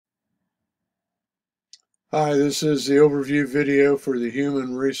Hi, this is the overview video for the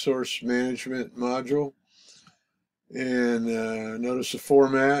Human Resource Management module. And notice the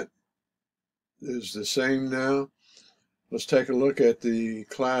format is the same now. Let's take a look at the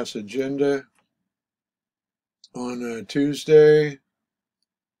class agenda. On Tuesday,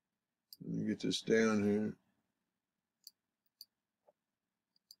 let me get this down here.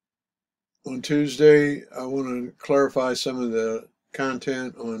 On Tuesday, I want to clarify some of the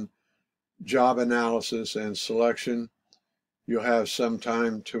content on job analysis and selection. You'll have some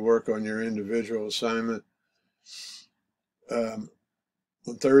time to work on your individual assignment. On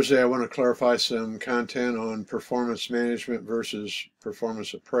Thursday, I want to clarify some content on performance management versus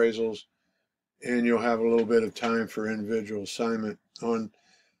performance appraisals, and you'll have a little bit of time for individual assignment. On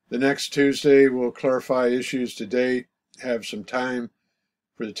the next Tuesday, we'll clarify issues to date, have some time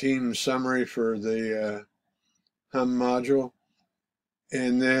for the team summary for the HUM module,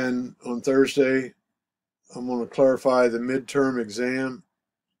 and then on Thursday, I'm going to clarify the midterm exam,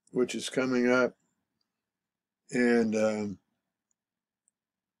 which is coming up, and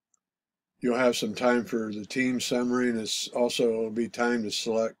you'll have some time for the team summary, and it's also will be time to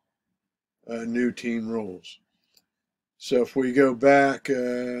select new team roles. So if we go back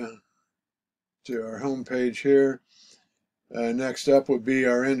to our home page here, next up would be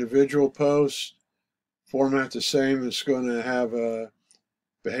our individual post. Format the same. It's going to have a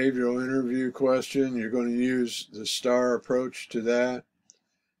behavioral interview question. You're going to use the STAR approach to that,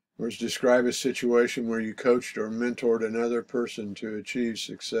 where it's describe a situation where you coached or mentored another person to achieve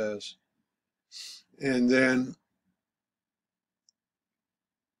success. And then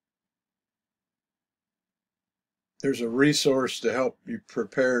there's a resource to help you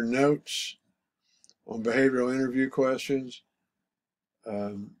prepare notes on behavioral interview questions.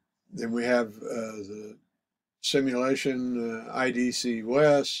 Then we have the simulation IDC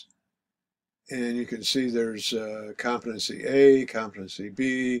West, and you can see there's competency A, competency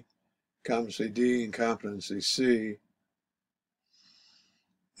B, competency D, and competency C.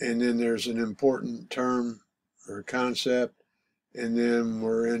 And then there's an important term or concept, and then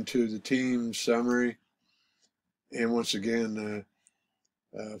we're into the team summary. And once again,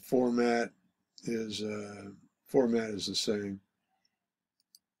 format is the same.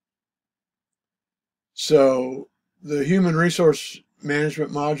 So the human resource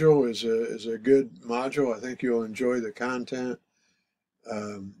management module is a good module. I think you'll enjoy the content.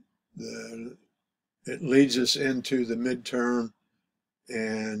 It leads us into the midterm,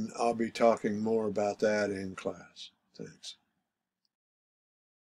 and I'll be talking more about that in class. Thanks.